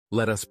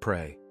Let us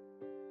pray.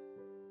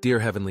 Dear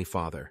Heavenly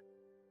Father,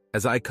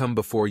 as I come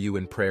before you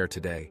in prayer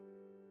today,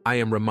 I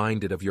am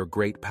reminded of your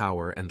great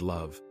power and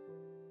love.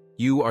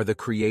 You are the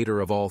creator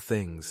of all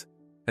things,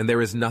 and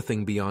there is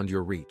nothing beyond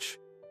your reach.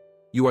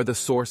 You are the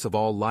source of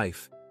all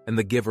life and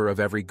the giver of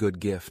every good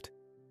gift.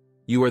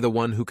 You are the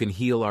one who can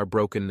heal our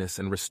brokenness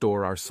and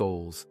restore our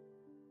souls.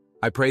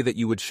 I pray that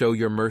you would show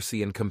your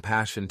mercy and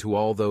compassion to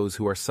all those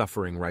who are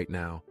suffering right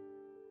now.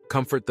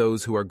 Comfort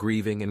those who are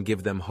grieving and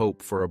give them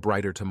hope for a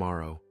brighter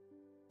tomorrow.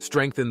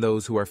 Strengthen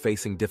those who are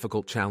facing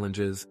difficult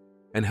challenges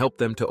and help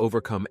them to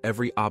overcome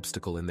every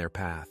obstacle in their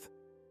path.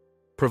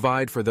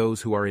 Provide for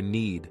those who are in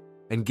need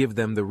and give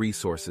them the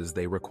resources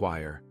they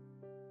require.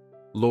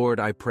 Lord,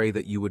 I pray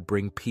that you would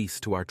bring peace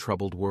to our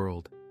troubled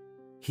world.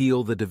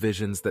 Heal the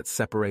divisions that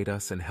separate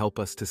us and help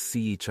us to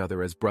see each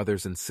other as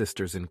brothers and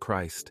sisters in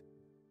Christ.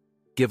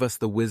 Give us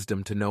the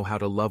wisdom to know how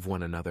to love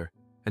one another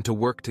and to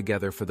work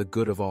together for the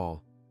good of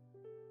all.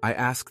 I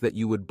ask that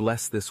you would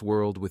bless this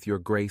world with your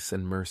grace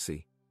and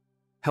mercy.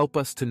 Help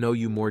us to know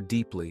you more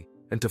deeply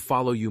and to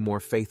follow you more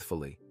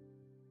faithfully.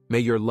 May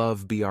your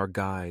love be our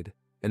guide,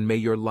 and may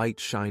your light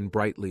shine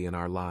brightly in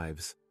our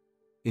lives.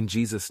 In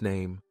Jesus'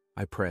 name,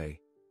 I pray.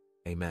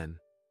 Amen.